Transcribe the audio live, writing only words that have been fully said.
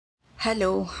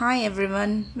Hello, hi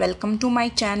everyone. Welcome to my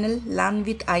channel Learn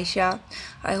with Aisha.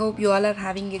 I hope you all are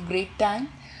having a great time.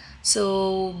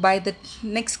 So, by the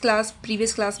next class,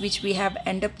 previous class, which we have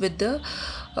end up with the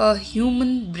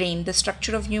human brain, the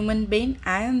structure of human brain,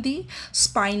 and the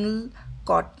spinal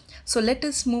cord. So, let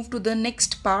us move to the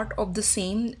next part of the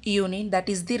same unit, that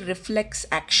is the reflex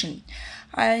action.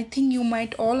 I think you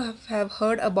might all have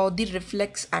heard about the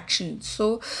reflex action.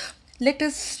 So, let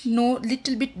us know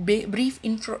little bit brief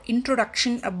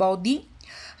introduction about the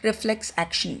reflex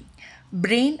action.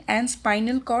 Brain and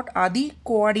spinal cord are the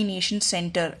coordination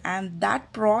center, and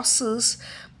that process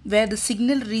where the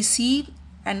signal receive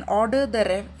and order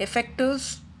the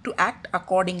effectors to act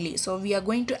accordingly. So we are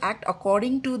going to act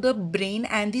according to the brain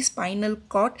and the spinal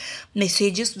cord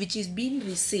messages which is being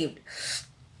received.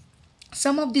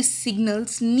 Some of these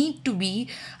signals need to be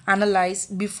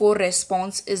analyzed before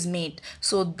response is made,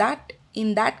 so that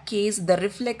in that case the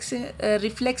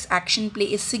reflex action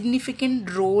play a significant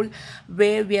role,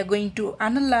 where we are going to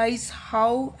analyze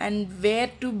how and where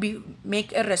to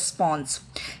make a response.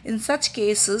 In such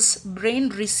cases, brain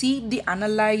receive the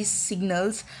analyzed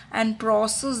signals and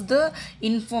process the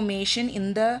information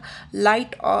in the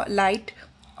light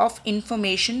of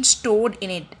information stored in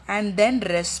it and then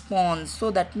responds. So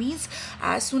that means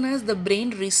as soon as the brain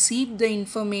receive the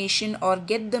information or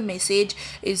get the message,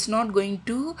 it's not going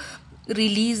to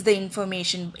release the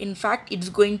information. In fact, it's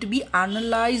going to be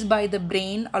analyzed by the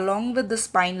brain along with the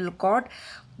spinal cord.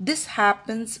 This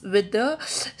happens with the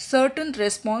certain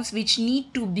response which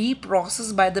need to be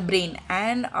processed by the brain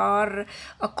and are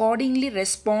accordingly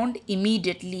respond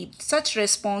immediately. Such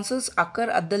responses occur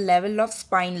at the level of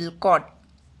spinal cord.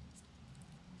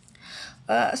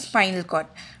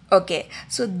 Okay,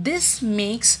 so this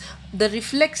makes the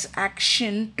reflex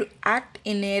action to act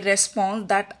in a response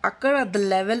that occur at the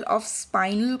level of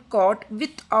spinal cord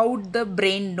without the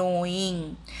brain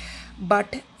knowing.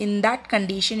 But in that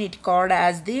condition, it called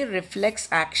as the reflex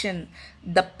action.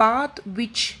 The path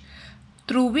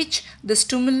through which the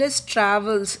stimulus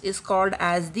travels is called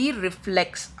as the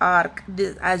reflex arc.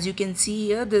 As you can see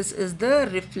here, this is the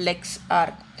reflex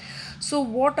arc. So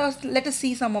let us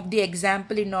see some of the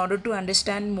example in order to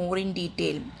understand more in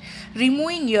detail.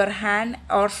 Removing your hand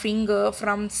or finger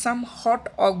from some hot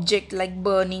object like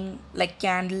burning, like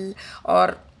candle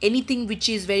or anything which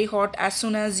is very hot, as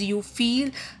soon as you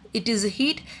feel it is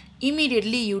heat,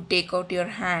 immediately you take out your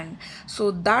hand. So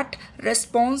that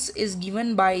response is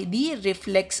given by the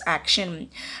reflex action.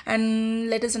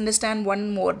 And let us understand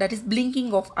one more, that is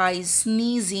blinking of eyes,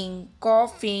 sneezing,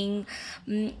 coughing,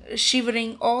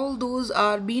 shivering. All those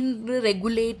are being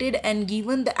regulated and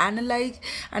given the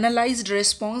analyzed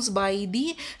response by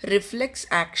the reflex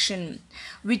action,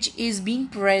 which is being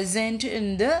present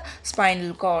in the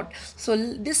spinal cord. So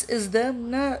this is the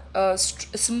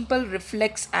simple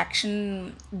reflex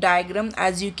action diagram.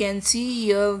 As you can see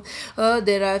here,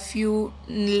 there are few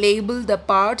label the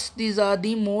parts. These are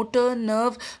the motor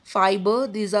nerve fiber,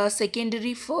 these are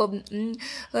secondary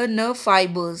nerve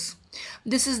fibers.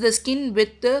 This is the skin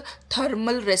with the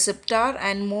thermal receptor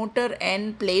and motor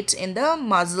end plates in the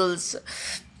muscles.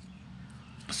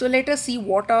 So let us see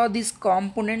what are these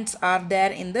components are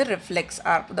there in the reflex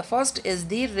arc. The first is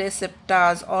the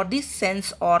receptors or the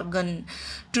sense organ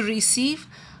to receive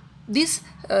this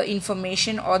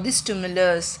information or the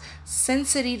stimulus.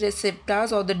 Sensory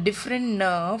receptors or the different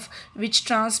nerve which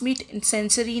transmit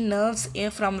sensory nerves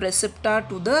from receptor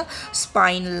to the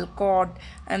spinal cord.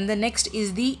 And the next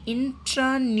is the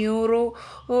neutral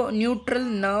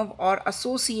nerve or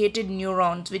associated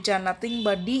neurons, which are nothing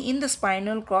but the in the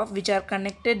spinal cord, which are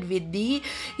connected with the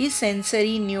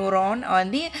sensory neuron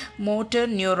and the motor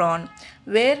neuron,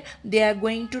 where they are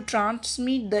going to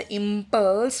transmit the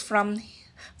impulse from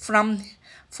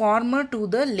former to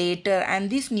the later, and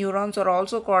these neurons are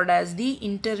also called as the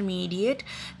intermediate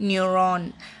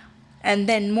neuron. And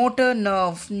then motor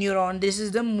nerve neuron, this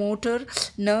is the motor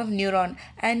nerve neuron,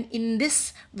 and in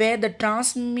this where the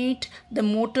transmit the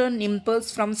motor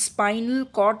impulse from spinal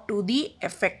cord to the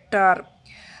effector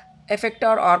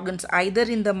organs, either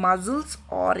in the muscles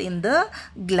or in the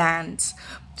glands.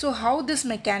 So how this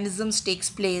mechanisms takes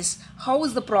place, how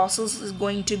is the process is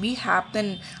going to be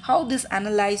happen, how this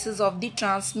analysis of the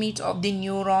transmit of the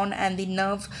neuron and the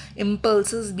nerve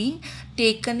impulses being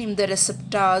taken in the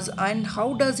receptors, and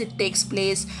how does it takes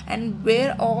place, and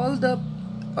where all the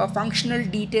functional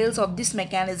details of this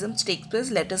mechanisms take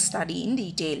place, let us study in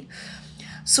detail.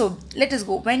 So let us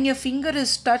go. When your finger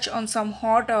is touched on some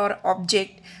hot or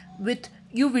object with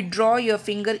you withdraw your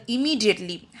finger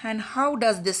immediately. And how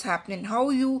does this happen? How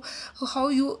you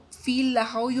feel,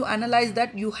 how you analyze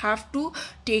that you have to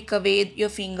take away your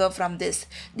finger from this?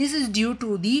 This is due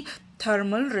to the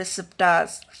thermal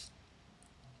receptors.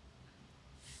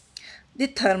 The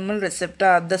thermal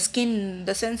receptor, the skin,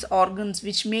 the sense organs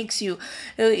which makes you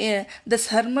the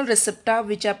thermal receptor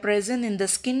which are present in the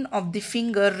skin of the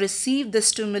finger receive the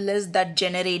stimulus that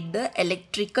generate the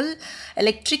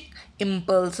electric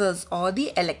impulses or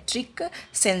the electric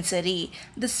sensory.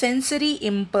 The sensory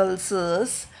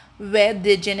impulses where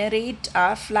they generate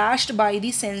are flashed by the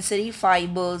sensory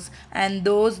fibers, and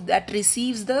those that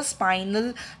receives the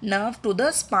spinal nerve to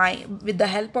the spine. With the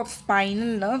help of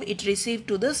spinal nerve, it receives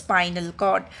to the spinal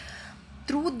cord.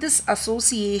 Through this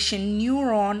association,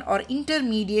 neuron or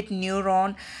intermediate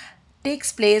neuron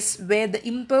takes place where the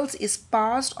impulse is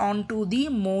passed on to the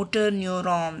motor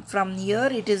neuron. From here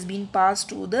it is being passed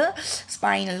to the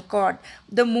spinal cord.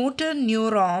 The motor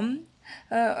neuron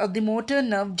the motor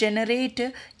nerve generate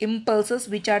impulses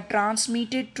which are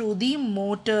transmitted to the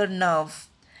motor nerve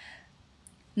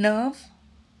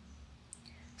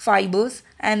fibers,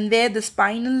 and where the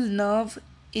spinal nerve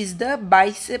is the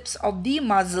biceps of the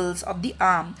muscles of the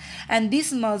arm, and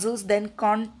these muscles then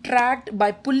contract by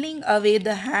pulling away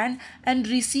the hand, and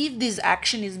receive this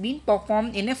action is being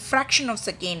performed in a fraction of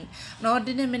second, not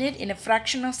in a minute, in a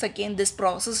fraction of second. This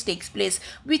process takes place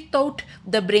without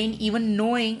the brain even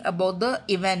knowing about the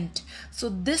event. So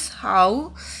this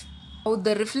how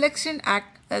the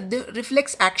the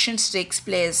reflex actions takes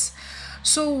place.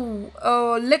 So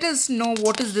let us know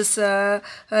what is this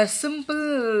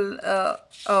simple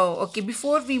okay,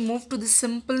 before we move to the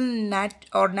simple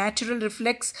natural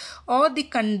reflex or the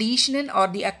conditional or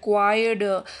the acquired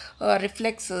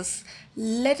reflexes,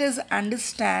 let us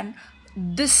understand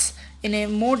this in a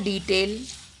more detail.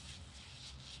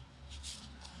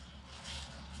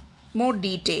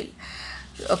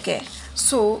 Okay,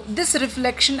 so this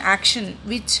reflection action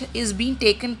which is being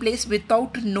taken place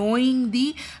without knowing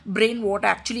the brain what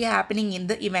actually happening in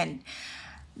the event.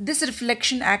 This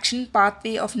reflection action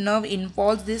pathway of nerve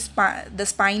involves the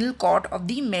spinal cord of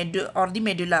the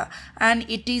medulla, and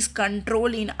it is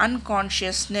controlled in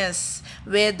unconsciousness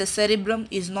where the cerebrum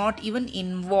is not even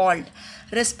involved.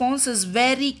 Response is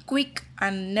very quick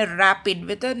and rapid.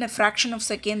 Within a fraction of a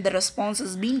second, the response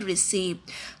is being received.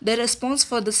 The response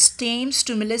for the same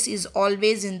stimulus is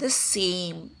always in the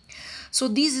same. So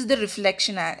this is the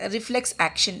reflex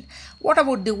action. What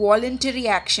about the voluntary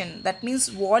action? That means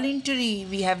voluntary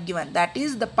we have given. That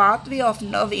is the pathway of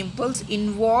nerve impulse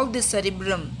involve the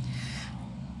cerebrum,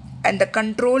 and the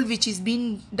control which is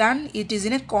being done, it is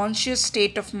in a conscious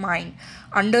state of mind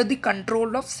under the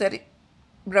control of cerebrum,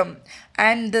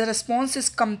 and the response is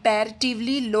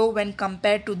comparatively low when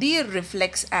compared to the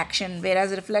reflex action,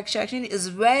 whereas reflex action is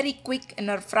very quick. In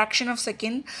a fraction of a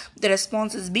second the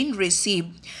response is being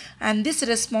received, and this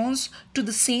response to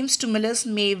the same stimulus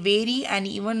may vary, and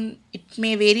even it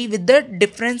may vary with the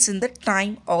difference in the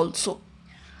time also.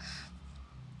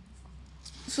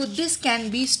 So this can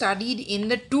be studied in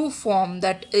the two form,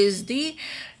 that is the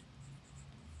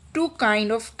two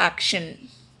kind of action.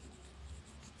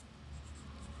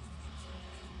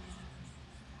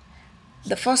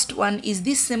 The first one is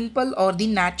the simple or the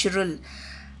natural,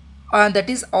 that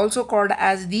is also called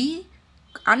as the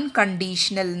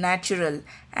unconditional natural,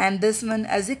 and this one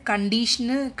as a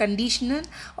conditional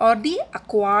or the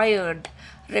acquired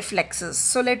reflexes.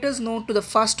 So let us know to the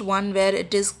first one where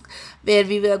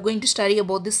we were going to study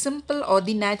about the simple or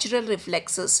the natural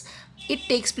reflexes. It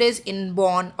takes place in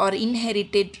born or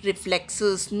inherited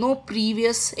reflexes. No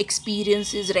previous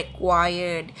experience is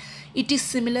required. It is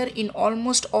similar in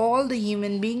almost all the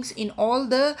human beings, in all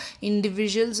the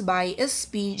individuals by a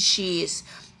species.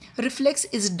 Reflex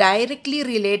is directly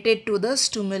related to the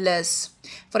stimulus.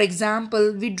 For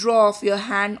example, withdraw of your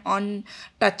hand on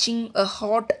touching a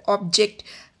hot object,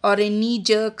 or a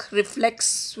knee-jerk reflex,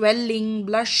 swelling,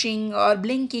 blushing, or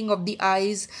blinking of the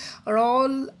eyes are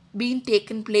all being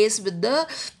taken place with the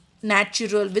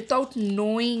natural, without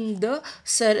knowing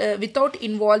without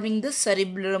involving the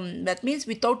cerebrum. That means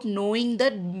without knowing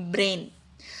the brain.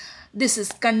 This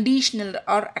is conditional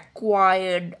or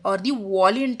acquired, or the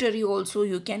voluntary also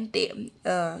you can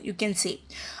say.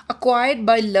 Acquired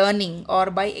by learning or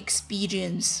by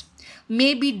experience,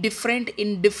 may be different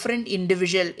in different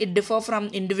individual. It differ from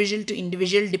individual to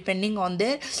individual depending on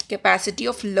their capacity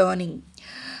of learning.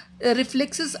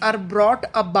 Reflexes are brought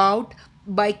about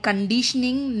by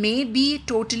conditioning, may be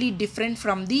totally different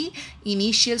from the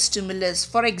initial stimulus.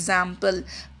 For example,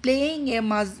 playing a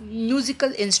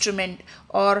musical instrument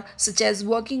or such as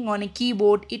working on a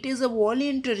keyboard, it is a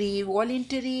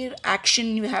voluntary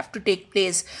action you have to take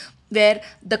place, where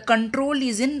the control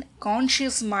is in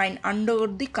conscious mind under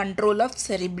the control of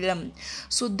cerebellum.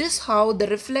 So this how the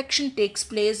reflection takes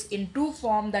place in two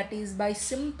form, that is by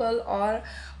simple or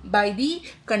by the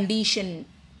condition,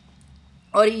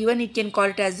 or even it can call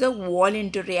it as the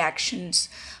voluntary actions,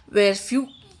 where few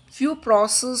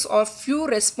process or few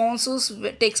responses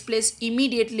takes place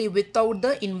immediately without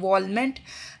the involvement,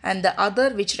 and the other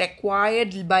which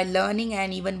required by learning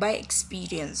and even by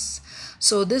experience.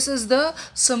 So this is the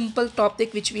simple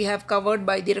topic which we have covered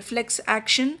by the reflex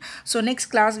action. So next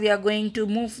class we are going to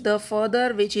move the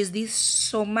further, which is the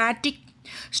somatic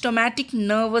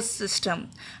nervous system,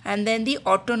 and then the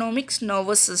autonomic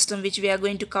nervous system, which we are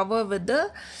going to cover with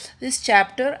this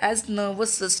chapter as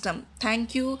nervous system.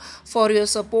 Thank you for your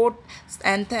support,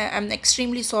 and I'm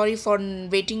extremely sorry for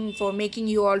making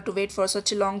you all to wait for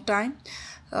such a long time.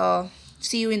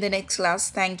 See you in the next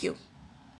class. Thank you.